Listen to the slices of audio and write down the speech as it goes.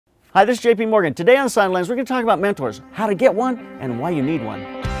Hi, this is JP Morgan. Today on Slanted Lens, we're going to talk about mentors, how to get one, and why you need one.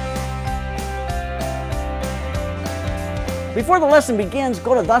 Before the lesson begins,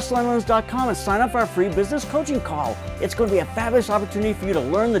 go to theslanteddlens.com and sign up for our free business coaching call. It's going to be a fabulous opportunity for you to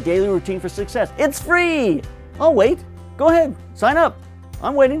learn the daily routine for success. It's free! I'll wait. Go ahead, sign up.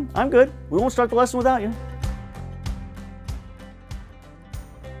 I'm waiting. I'm good. We won't start the lesson without you.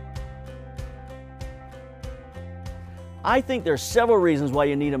 I think there's several reasons why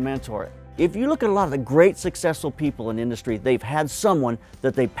you need a mentor. If you look at a lot of the great successful people in the industry, they've had someone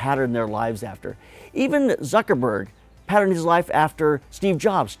that they patterned their lives after. Even Zuckerberg patterned his life after Steve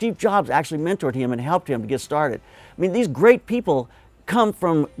Jobs. Steve Jobs actually mentored him and helped him to get started. I mean, these great people come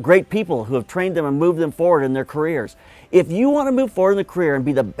from great people who have trained them and moved them forward in their careers. If you want to move forward in the career and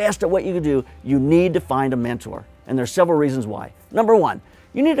be the best at what you can do, you need to find a mentor. And there's several reasons why. Number one,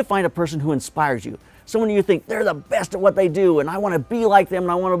 you need to find a person who inspires you. Someone you think they're the best at what they do and I want to be like them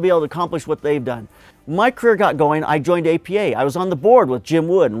and I want to be able to accomplish what they've done. When my career got going, I joined APA. I was on the board with Jim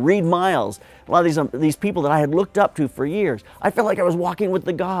Wood and Reed Miles, a lot of these people that I had looked up to for years. I felt like I was walking with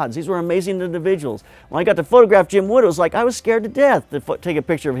the gods. These were amazing individuals. When I got to photograph Jim Wood, it was like I was scared to death to take a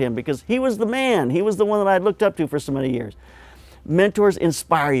picture of him because he was the man. He was the one that I had looked up to for so many years. Mentors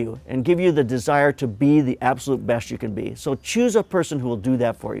inspire you and give you the desire to be the absolute best you can be. So choose a person who will do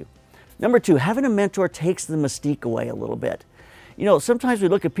that for you. Number two, having a mentor takes the mystique away a little bit. You know, sometimes we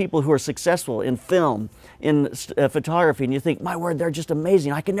look at people who are successful in film, in photography, and you think, my word, they're just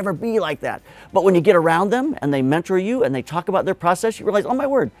amazing. I can never be like that. But when you get around them and they mentor you and they talk about their process, you realize, oh my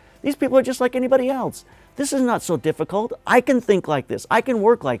word, these people are just like anybody else. This is not so difficult. I can think like this. I can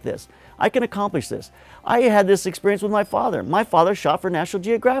work like this. I can accomplish this. I had this experience with my father. My father shot for National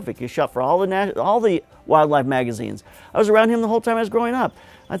Geographic. He shot for all the wildlife magazines. I was around him the whole time I was growing up.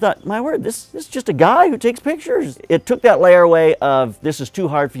 I thought, my word, this is just a guy who takes pictures. It took that layer away of this is too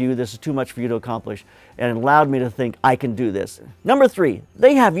hard for you, this is too much for you to accomplish, and it allowed me to think I can do this. Number three,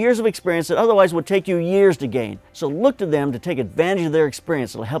 they have years of experience that otherwise would take you years to gain. So look to them to take advantage of their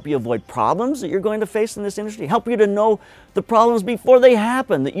experience. It'll help you avoid problems that you're going to face in this industry, help you to know the problems before they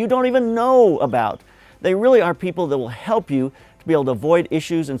happen that you don't even know about. They really are people that will help you to be able to avoid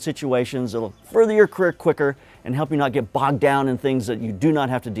issues and situations that will further your career quicker and help you not get bogged down in things that you do not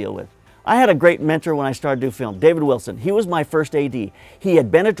have to deal with. I had a great mentor when I started to do film, David Wilson. He was my first AD. He had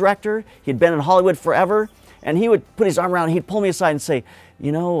been a director, he had been in Hollywood forever, and he would put his arm around, he'd pull me aside and say,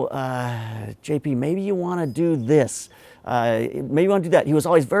 you know, JP, maybe you want to do this. Maybe you want to do that. He was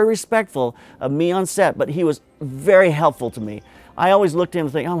always very respectful of me on set, but he was very helpful to me. I always looked at him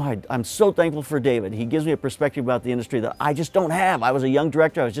and think, oh, I'm so thankful for David. He gives me a perspective about the industry that I just don't have. I was a young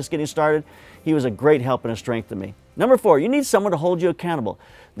director. I was just getting started. He was a great help and a strength to me. Number four, you need someone to hold you accountable.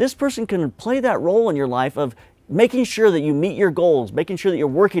 This person can play that role in your life of making sure that you meet your goals, making sure that you're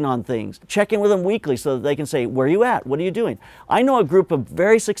working on things. Check in with them weekly so that they can say, where are you at? What are you doing? I know a group of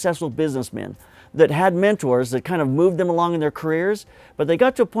very successful businessmen that had mentors that kind of moved them along in their careers, but they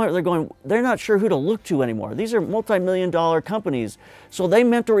got to a point where they're not sure who to look to anymore. These are multi-million-dollar companies, so they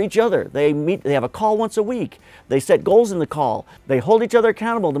mentor each other. They have a call once a week. They set goals in the call. They hold each other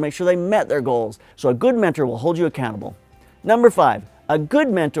accountable to make sure they met their goals. So a good mentor will hold you accountable. Number five, a good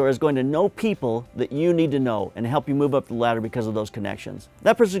mentor is going to know people that you need to know and help you move up the ladder because of those connections.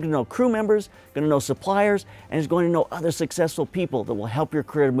 That person is going to know crew members, going to know suppliers, and is going to know other successful people that will help your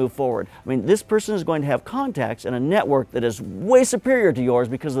career to move forward. I mean, this person is going to have contacts and a network that is way superior to yours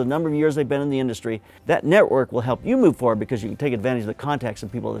because of the number of years they've been in the industry. That network will help you move forward because you can take advantage of the contacts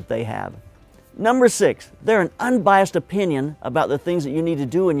and people that they have. Number six, they're an unbiased opinion about the things that you need to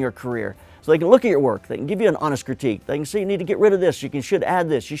do in your career. So they can look at your work, they can give you an honest critique, they can say you need to get rid of this, you should add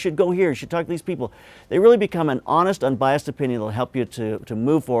this, you should go here, you should talk to these people. They really become an honest, unbiased opinion that will help you to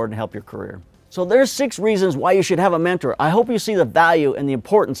move forward and help your career. So there's 6 reasons why you should have a mentor. I hope you see the value and the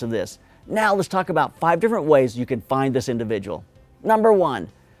importance of this. Now let's talk about 5 different ways you can find this individual. Number 1,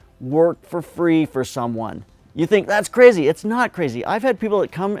 work for free for someone. You think that's crazy. It's not crazy. I've had people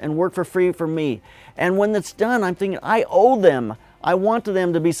that come and work for free for me. And when it's done, I'm thinking, I owe them. I want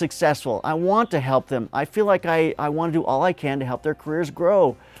them to be successful. I want to help them. I feel like I want to do all I can to help their careers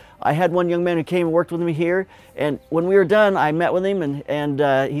grow. I had one young man who came and worked with me here, and when we were done, I met with him,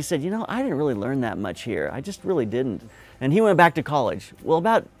 and he said, you know, I didn't really learn that much here. I just really didn't. And he went back to college. Well,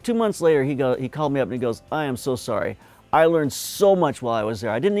 about 2 months later, he called me up and he goes, I am so sorry. I learned so much while I was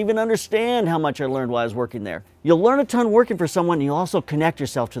there. I didn't even understand how much I learned while I was working there. You'll learn a ton working for someone, and you'll also connect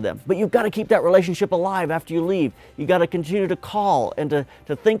yourself to them. But you've got to keep that relationship alive after you leave. You've got to continue to call and to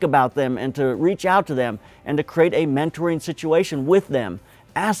think about them and to reach out to them and to create a mentoring situation with them.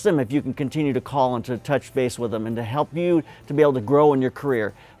 Ask them if you can continue to call and to touch base with them and to help you to be able to grow in your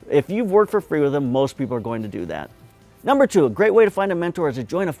career. If you've worked for free with them, most people are going to do that. Number 2, a great way to find a mentor is to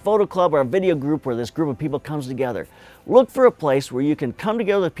join a photo club or a video group where this group of people comes together. Look for a place where you can come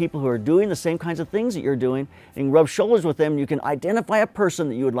together with people who are doing the same kinds of things that you're doing and rub shoulders with them, and you can identify a person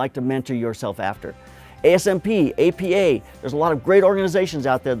that you would like to mentor yourself after. ASMP, APA, there's a lot of great organizations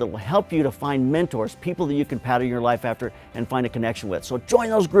out there that will help you to find mentors, people that you can pattern your life after and find a connection with. So join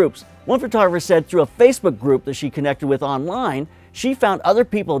those groups. One photographer said through a Facebook group that she connected with online, she found other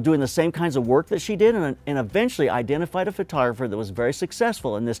people doing the same kinds of work that she did and eventually identified a photographer that was very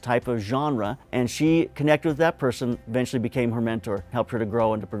successful in this type of genre, and she connected with that person, eventually became her mentor, helped her to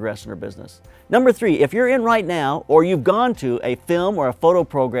grow and to progress in her business. Number 3, if you're in right now or you've gone to a film or a photo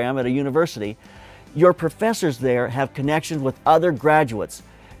program at a university, your professors there have connections with other graduates.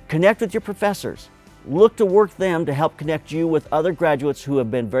 Connect with your professors. Look to work them to help connect you with other graduates who have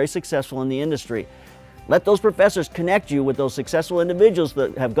been very successful in the industry. Let those professors connect you with those successful individuals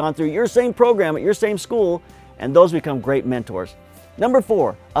that have gone through your same program at your same school, and those become great mentors. Number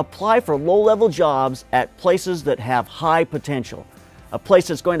 4, apply for low-level jobs at places that have high potential. A place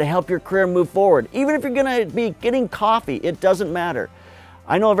that's going to help your career move forward. Even if you're going to be getting coffee, it doesn't matter.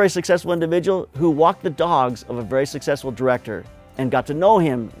 I know a very successful individual who walked the dogs of a very successful director and got to know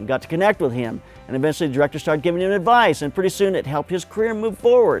him and got to connect with him, and eventually the director started giving him advice, and pretty soon it helped his career move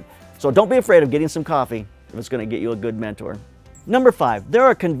forward. So don't be afraid of getting some coffee if it's going to get you a good mentor. Number 5, there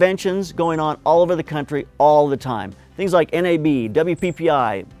are conventions going on all over the country all the time. Things like NAB,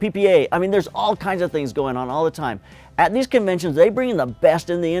 WPPI, PPA, I mean there's all kinds of things going on all the time. At these conventions, they bring in the best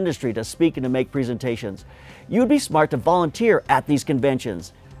in the industry to speak and to make presentations. You'd be smart to volunteer at these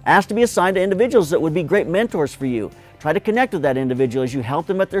conventions. Ask to be assigned to individuals that would be great mentors for you. Try to connect with that individual as you help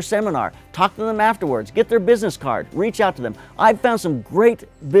them at their seminar. Talk to them afterwards. Get their business card. Reach out to them. I've found some great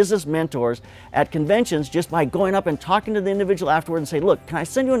business mentors at conventions just by going up and talking to the individual afterwards and say, look, can I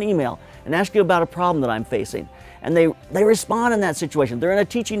send you an email and ask you about a problem that I'm facing? And they respond in that situation. They're in a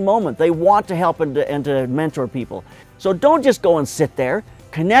teaching moment. They want to help and to mentor people. So don't just go and sit there.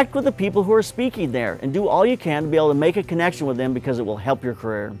 Connect with the people who are speaking there and do all you can to be able to make a connection with them, because it will help your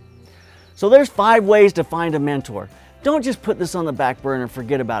career. So there's 5 ways to find a mentor. Don't just put this on the back burner and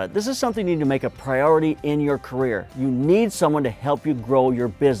forget about it. This is something you need to make a priority in your career. You need someone to help you grow your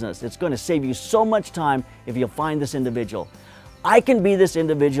business. It's going to save you so much time if you'll find this individual. I can be this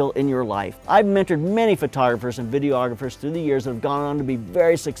individual in your life. I've mentored many photographers and videographers through the years that have gone on to be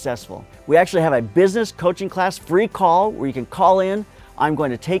very successful. We actually have a business coaching class, free call, where you can call in. I'm going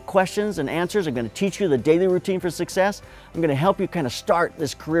to take questions and answers. I'm going to teach you the daily routine for success. I'm going to help you kind of start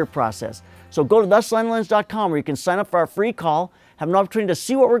this career process. So go to theslanteddlens.com where you can sign up for our free call, have an opportunity to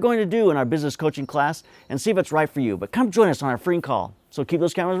see what we're going to do in our business coaching class, and see if it's right for you. But come join us on our free call. So keep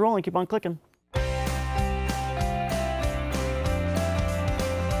those cameras rolling, keep on clicking.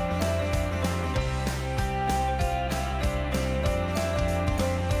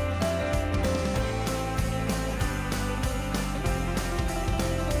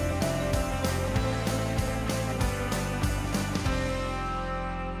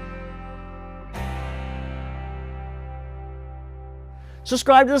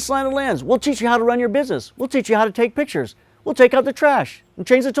 Subscribe to the Slanted Lens. We'll teach you how to run your business. We'll teach you how to take pictures. We'll take out the trash and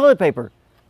change the toilet paper.